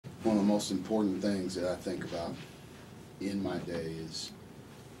one of the most important things that I think about in my day is,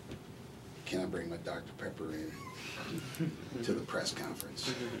 can I bring my Dr. Pepper in to the press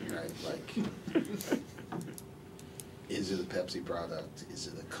conference, right? Like, is it a Pepsi product? Is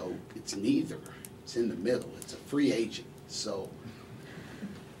it a Coke? It's neither. It's in the middle. It's a free agent. So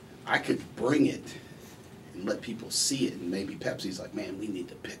I could bring it and let people see it, and maybe Pepsi's like, man, we need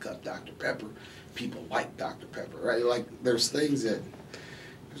to pick up Dr. Pepper. People like Dr. Pepper, right? Like, there's things that,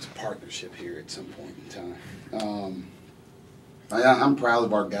 there's a partnership here at some point in time. I'm proud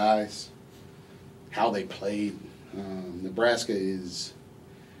of our guys, how they played. Nebraska is,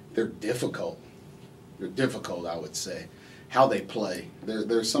 they're difficult. They're difficult, I would say. How they play.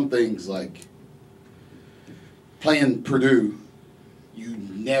 There's some things like playing Purdue, you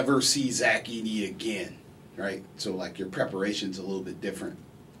never see Zach Edey again, right? So, like, your preparation's a little bit different.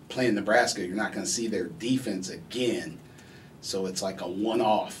 Playing Nebraska, you're not going to see their defense again. So it's like a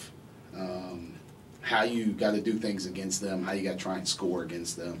one-off. How you got to do things against them, how you got to try and score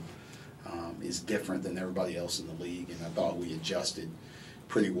against them is different than everybody else in the league. And I thought we adjusted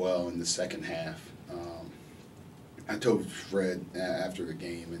pretty well in the second half. I told Fred after the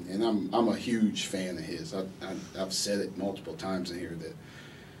game, and I'm a huge fan of his. I've said it multiple times in here that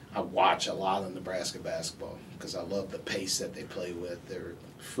I watch a lot of Nebraska basketball because I love the pace that they play with. They're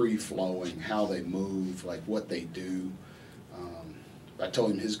free-flowing, how they move, like what they do. I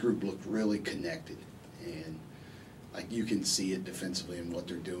told him his group looked really connected, and like you can see it defensively in what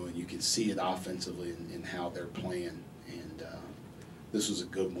they're doing. You can see it offensively in how they're playing, and this was a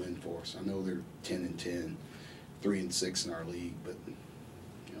good win for us. I know they're 10-10, 3-6 in our league, but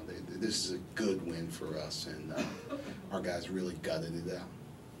you know this is a good win for us, and our guys really gutted it out.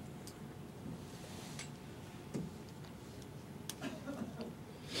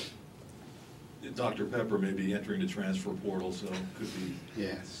 Dr. Pepper may be entering the transfer portal, so could be.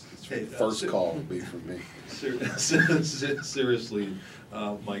 Yes, hey, first call will be from me. Seriously,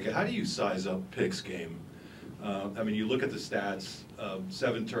 Micah, how do you size up Pick's game? I mean, you look at the stats: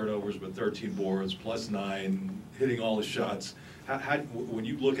 7 turnovers with 13 boards, +9, hitting all the shots. When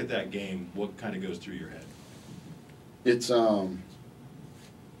you look at that game, what kind of goes through your head? It's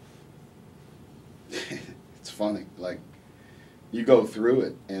it's funny, like. You go through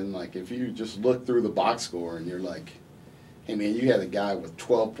it, and like if you just look through the box score and you're like, hey man, you had a guy with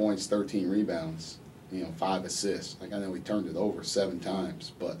 12 points, 13 rebounds, 5 assists. Like, I know he turned it over 7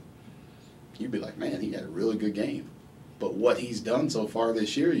 times, but you'd be like, man, he had a really good game. But what he's done so far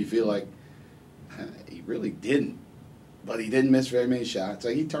this year, you feel like he really didn't. But he didn't miss very many shots.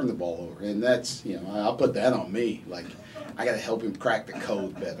 Like, he turned the ball over, and that's, I'll put that on me. Like, I got to help him crack the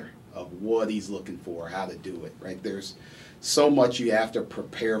code better of what he's looking for, how to do it, right? There's so much you have to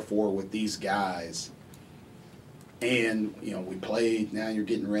prepare for with these guys. And, we played, now you're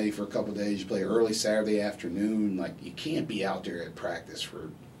getting ready for a couple of days. You play early Saturday afternoon. Like, you can't be out there at practice for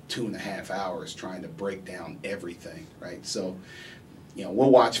 2.5 hours trying to break down everything, right? So,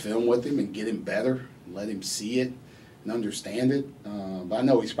 we'll watch film with him and get him better, let him see it and understand it. But I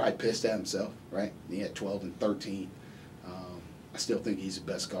know he's probably pissed at himself, right? He had 12 and 13. I still think he's the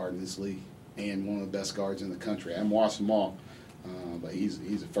best guard in this league and one of the best guards in the country. I haven't watched them all, but he's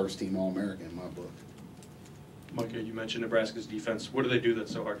a first-team All-American in my book. Micah, you mentioned Nebraska's defense. What do they do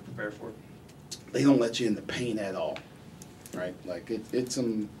that's so hard to prepare for? They don't let you in the paint at all, right? Like it's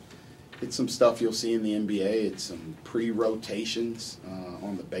some stuff you'll see in the NBA. It's some pre-rotations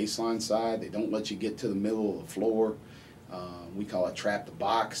on the baseline side. They don't let you get to the middle of the floor. We call it trap the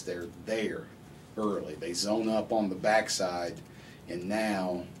box. They're there early. They zone up on the backside, and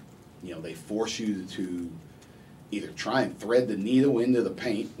now they force you to either try and thread the needle into the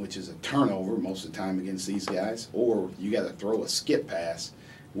paint, which is a turnover most of the time against these guys, or you got to throw a skip pass,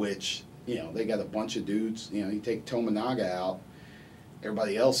 which, they got a bunch of dudes. You take Tominaga out,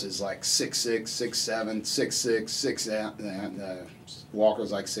 everybody else is like 6'6", 6'7", 6'6", 6'8".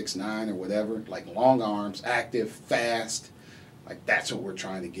 Walker's like 6'9" or whatever, like long arms, active, fast. Like, that's what we're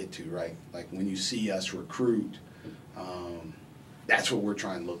trying to get to, right? Like, when you see us recruit, that's what we're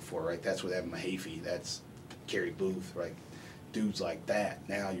trying to look for, right? That's what Evan Mahaffey, that's Kerry Booth, right? Dudes like that.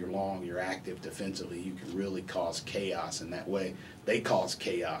 Now you're long, you're active defensively. You can really cause chaos in that way. They cause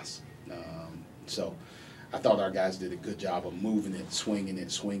chaos. So I thought our guys did a good job of moving it, swinging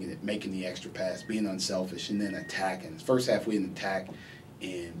it, making the extra pass, being unselfish, and then attacking. First half we didn't attack,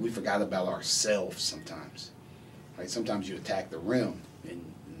 and we forgot about ourselves sometimes. Right? Sometimes you attack the rim, and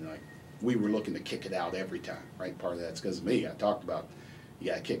like we were looking to kick it out every time. Right? Part of that's because of me. I talked about you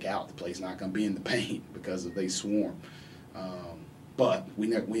got to kick out. The play's not going to be in the paint because they swarm. But we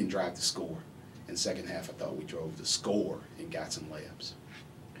didn't drive to score. In the second half, I thought we drove to score and got some layups.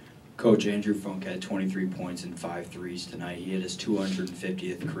 Coach, Andrew Funk had 23 points and 5 threes tonight. He hit his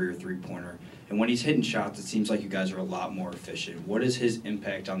 250th career three-pointer. And when he's hitting shots, it seems like you guys are a lot more efficient. What is his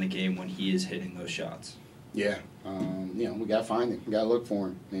impact on the game when he is hitting those shots? Yeah, we got to find him. We got to look for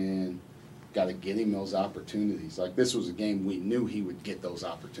him. And got to get him those opportunities. Like, this was a game we knew he would get those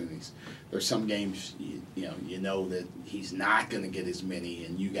opportunities. There's some games, you know that he's not going to get as many,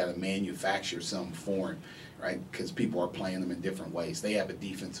 and you got to manufacture some for him, right? Because people are playing them in different ways. They have a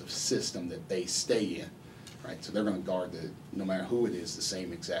defensive system that they stay in, right? So they're going to guard no matter who it is, the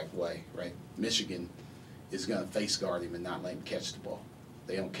same exact way, right? Michigan is going to face guard him and not let him catch the ball.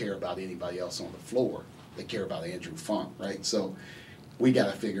 They don't care about anybody else on the floor. They care about Andrew Funk, right? So we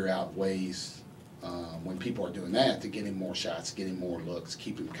got to figure out ways when people are doing that to get him more shots, get him more looks,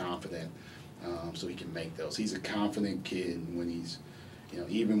 keep him confident so he can make those. He's a confident kid when he's,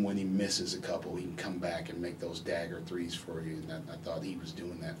 even when he misses a couple, he can come back and make those dagger threes for you. And I thought he was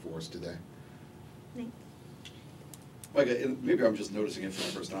doing that for us today. Micah, maybe I'm just noticing it for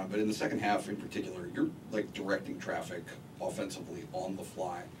the first time, but in the second half in particular, you're like directing traffic offensively on the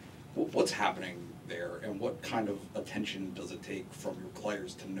fly. What's happening there, and what kind of attention does it take from your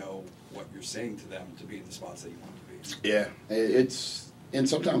players to know what you're saying to them to be in the spots that you want to be? Yeah, and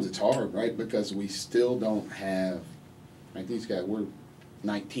sometimes it's hard, right? Because we still don't have, like these guys, we're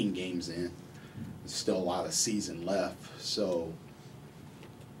 19 games in. There's still a lot of season left. So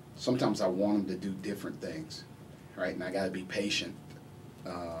sometimes I want them to do different things, right? And I got to be patient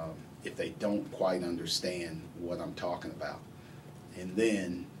if they don't quite understand what I'm talking about. And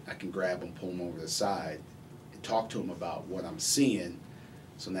then I can grab them, pull them over the side, and talk to them about what I'm seeing.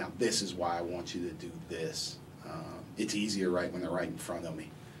 So now this is why I want you to do this. It's easier right when they're right in front of me.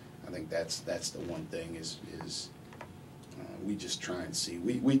 I think that's the one thing is we just try and see.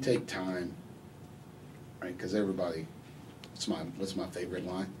 We take time, right? Because everybody, what's my favorite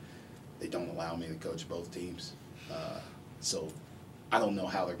line? They don't allow me to coach both teams. So I don't know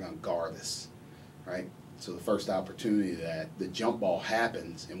how they're going to guard us, right? So the first opportunity that the jump ball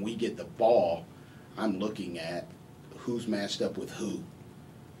happens and we get the ball, I'm looking at who's matched up with who,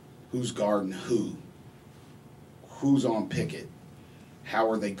 who's guarding who's on picket, how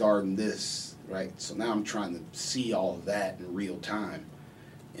are they guarding this, right? So now I'm trying to see all of that in real time.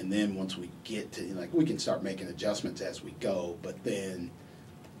 And then once we get to, we can start making adjustments as we go, but then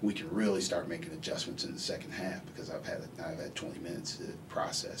we can really start making adjustments in the second half because I've had 20 minutes to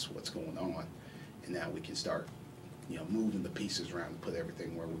process what's going on. And now we can start, moving the pieces around and put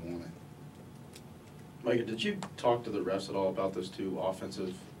everything where we want it. Micah, did you talk to the refs at all about those two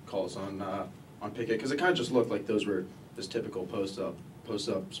offensive calls on Pickett? Because it kind of just looked like those were just typical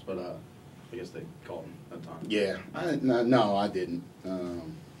post-ups, but I guess they called them that time. Yeah, no, I didn't.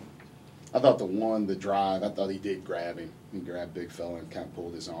 I thought the drive, I thought he did grab him. He grabbed big fella and kind of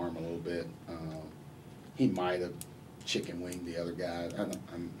pulled his arm a little bit. He might have chicken winged the other guy.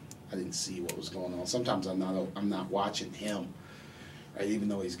 I didn't see what was going on. Sometimes I'm not watching him, right? Even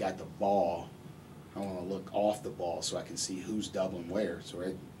though he's got the ball, I want to look off the ball so I can see who's doubling where. So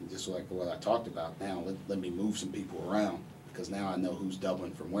right, just like what I talked about now, let me move some people around because now I know who's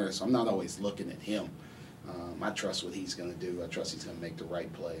doubling from where. So I'm not always looking at him. I trust what he's going to do. I trust he's going to make the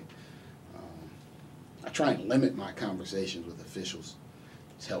right play. I try and limit my conversations with officials.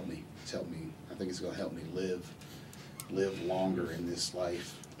 It's helped me. I think it's going to help me live longer in this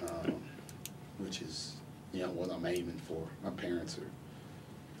life. Which is, what I'm aiming for. My parents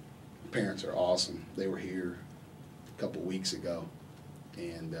are awesome. They were here a couple weeks ago,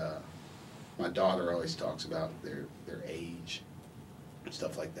 and my daughter always talks about their age,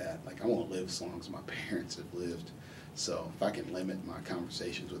 stuff like that. Like, I won't live as long as my parents have lived. So if I can limit my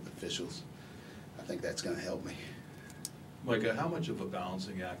conversations with officials, I think that's going to help me. Micah, how much of a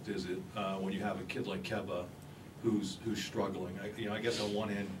balancing act is it when you have a kid like Keba who's struggling? I guess on one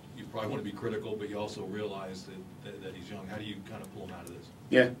hand, you probably want to be critical, but you also realize that he's young. How do you kind of pull him out of this?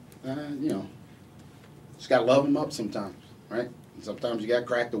 Yeah, just got to love him up sometimes, right? Sometimes you got to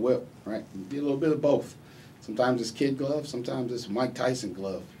crack the whip, right? Be a little bit of both. Sometimes it's kid glove, sometimes it's Mike Tyson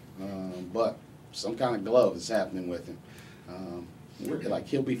glove. But some kind of glove is happening with him.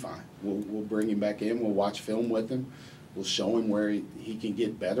 He'll be fine. We'll bring him back in. We'll watch film with him. We'll show him where he can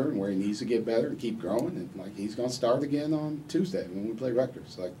get better and where he needs to get better and keep growing. And he's going to start again on Tuesday when we play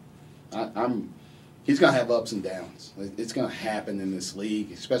Rutgers. He's going to have ups and downs. It's going to happen in this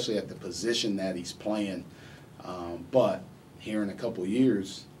league, especially at the position that he's playing. But here in a couple of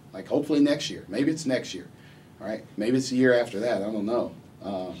years, hopefully next year, maybe it's next year, all right? Maybe it's the year after that. I don't know.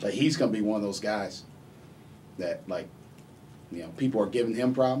 But he's going to be one of those guys that you know, people are giving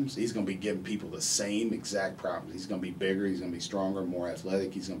him problems, he's going to be giving people the same exact problems. He's going to be bigger, he's going to be stronger, more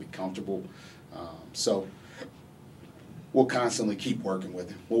athletic, he's going to be comfortable. So we'll constantly keep working with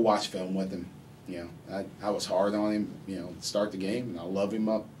him. We'll watch film with him. You know, I was hard on him, you know, to start the game, and I'll love him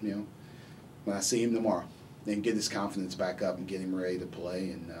up, you know, when I see him tomorrow. Then get his confidence back up and get him ready to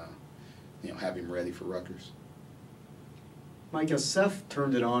play and, you know, have him ready for Rutgers. Micah, Seth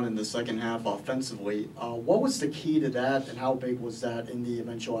turned it on in the second half offensively. What was the key to that, and how big was that in the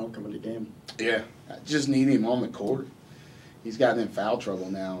eventual outcome of the game? Yeah, I just need him on the court. He's gotten in foul trouble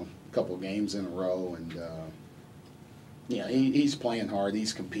now a couple of games in a row, and yeah, he's playing hard.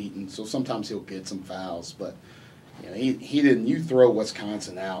 He's competing, so sometimes he'll get some fouls. But you know, he didn't. You throw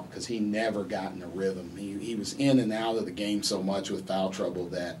Wisconsin out because he never got in a rhythm. He was in and out of the game so much with foul trouble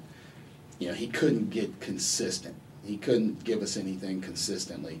that you know he couldn't get consistent. He couldn't give us anything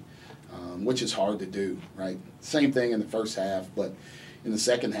consistently, which is hard to do, right? Same thing in the first half, but in the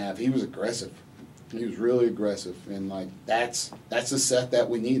second half, he was aggressive. He was really aggressive, and like that's the Seth that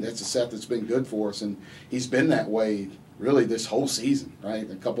we need. That's the Seth that's been good for us, and he's been that way really this whole season, right?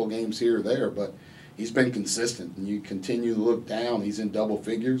 A couple of games here or there, but he's been consistent. And you continue to look down, he's in double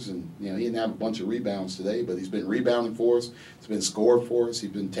figures, and you know he didn't have a bunch of rebounds today, but he's been rebounding for us. He's been scoring for us. He's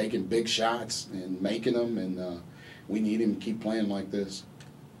been taking big shots and making them, and we need him to keep playing like this.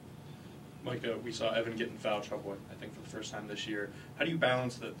 Micah, we saw Evan get in foul trouble, I think, for the first time this year. How do you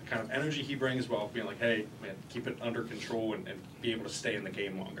balance the kind of energy he brings while being like, hey, man, keep it under control and be able to stay in the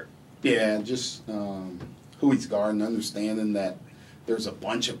game longer? Yeah, just who he's guarding, understanding that there's a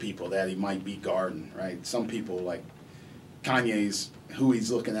bunch of people that he might be guarding, right? Some people, like Kanye's, who he's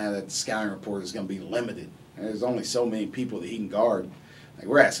looking at the scouting report is going to be limited. There's only so many people that he can guard. Like,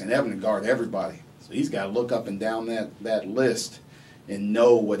 we're asking Evan to guard everybody. So he's got to look up and down that list and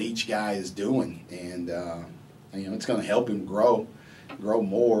know what each guy is doing. And, you know, it's going to help him grow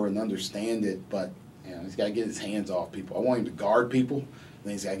more and understand it. But, you know, he's got to get his hands off people. I want him to guard people,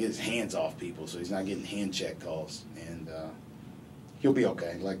 then he's got to get his hands off people so he's not getting hand check calls. And he'll be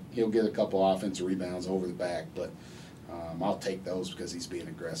okay. Like, he'll get a couple offensive rebounds over the back, but I'll take those because he's being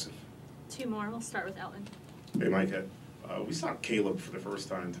aggressive. Two more. We'll start with Elton. Hey, Micah. We saw Caleb for the first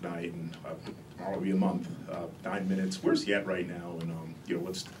time tonight, and tomorrow will be a month, 9 minutes. Where's he at right now, and you know,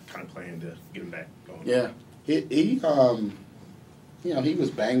 what's kind of plan to get him back going? Yeah, he you know, he was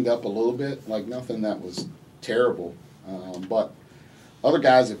banged up a little bit, like nothing that was terrible, but other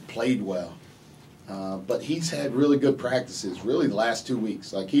guys have played well. But he's had really good practices, really the last 2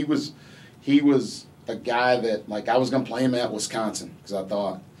 weeks. Like he was a guy that, like, I was going to play him at Wisconsin because I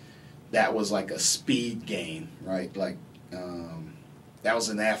thought that was like a speed game, right? Like that was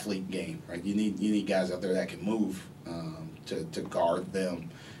an athlete game, right? You need guys out there that can move to guard them.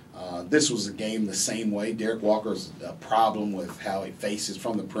 This was a game the same way. Derek Walker's a problem with how he faces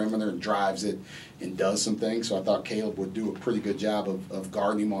from the perimeter and drives it and does some things. So I thought Caleb would do a pretty good job of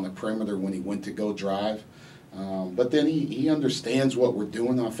guarding him on the perimeter when he went to go drive. But then he understands what we're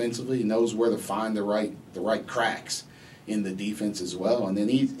doing offensively. He knows where to find the right cracks in the defense as well. And then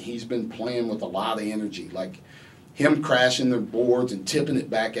he's been playing with a lot of energy, like him crashing the boards and tipping it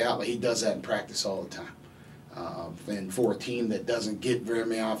back out. Like he does that in practice all the time. And for a team that doesn't get very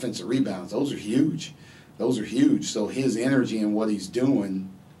many offensive rebounds, those are huge. Those are huge. So his energy and what he's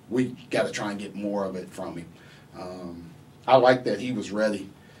doing, we got to try and get more of it from him. I like that he was ready.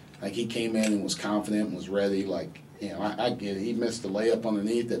 Like he came in and was confident and was ready. Like, you know, I get it. He missed the layup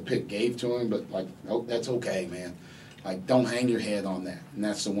underneath that Pitt gave to him, but like, oh, that's okay, man. Like, don't hang your head on that. And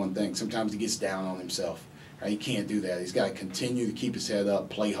that's the one thing. Sometimes he gets down on himself. Right? He can't do that. He's got to continue to keep his head up,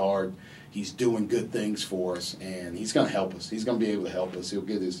 play hard. He's doing good things for us, and he's going to help us. He's going to be able to help us. He'll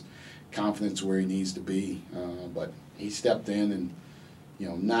get his confidence where he needs to be. But he stepped in and, you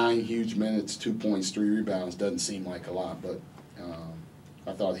know, 9 huge minutes, 2 points, 3 rebounds doesn't seem like a lot, but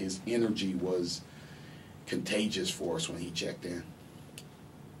I thought his energy was contagious for us when he checked in.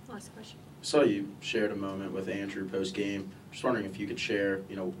 Last question. So you shared a moment with Andrew post-game. Just wondering if you could share,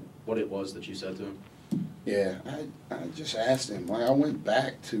 you know, what it was that you said to him. Yeah, I just asked him. Like, I went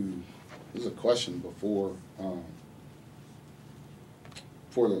back to, there's a question before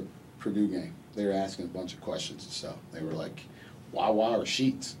for the Purdue game. They were asking a bunch of questions and stuff. They were like, Wawa or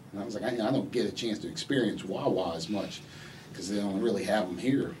Sheets? And I was like, I don't get a chance to experience Wawa as much because they don't really have them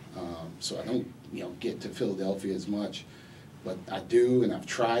here. So I don't, you know, get to Philadelphia as much. But I do, and I've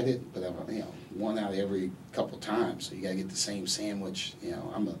tried it, but I've, you know, one out every couple times. So you got to get the same sandwich. You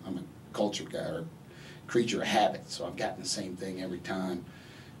know, I'm a culture guy or creature of habit, so I've gotten the same thing every time.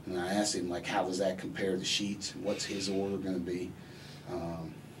 And I asked him, like, how does that compare to Sheets? What's his order going to be?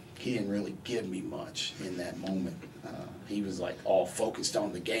 he didn't really give me much in that moment. He was like all focused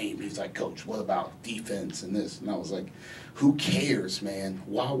on the game. He's like, Coach, what about defense and this? And I was like, who cares, man?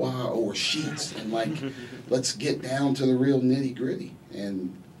 Wah or sheets, and like, let's get down to the real nitty gritty.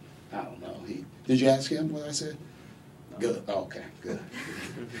 And I don't know. Did you ask him what I said? No. Good. Oh, okay. Good.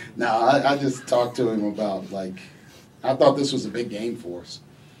 No, I just talked to him about like, I thought this was a big game for us.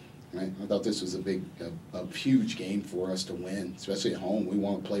 Right? I thought this was a huge game for us to win, especially at home. We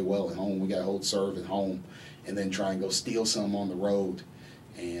want to play well at home. We got to hold serve at home, and then try and go steal some on the road.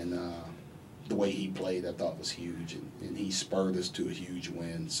 And the way he played, I thought was huge, and he spurred us to a huge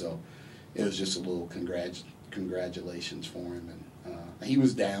win. So it was just a little congratulations for him. And he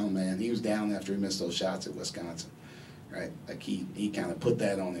was down, man. He was down after he missed those shots at Wisconsin, right? Like he kind of put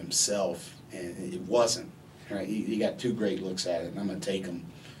that on himself, and it wasn't. Right? He got 2 great looks at it, and I'm going to take him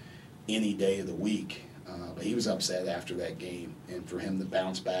any day of the week. But he was upset after that game, and for him to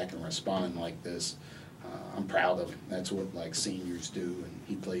bounce back and respond like this, I'm proud of him. That's what like seniors do, and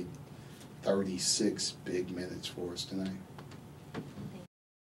he played 36 big minutes for us tonight.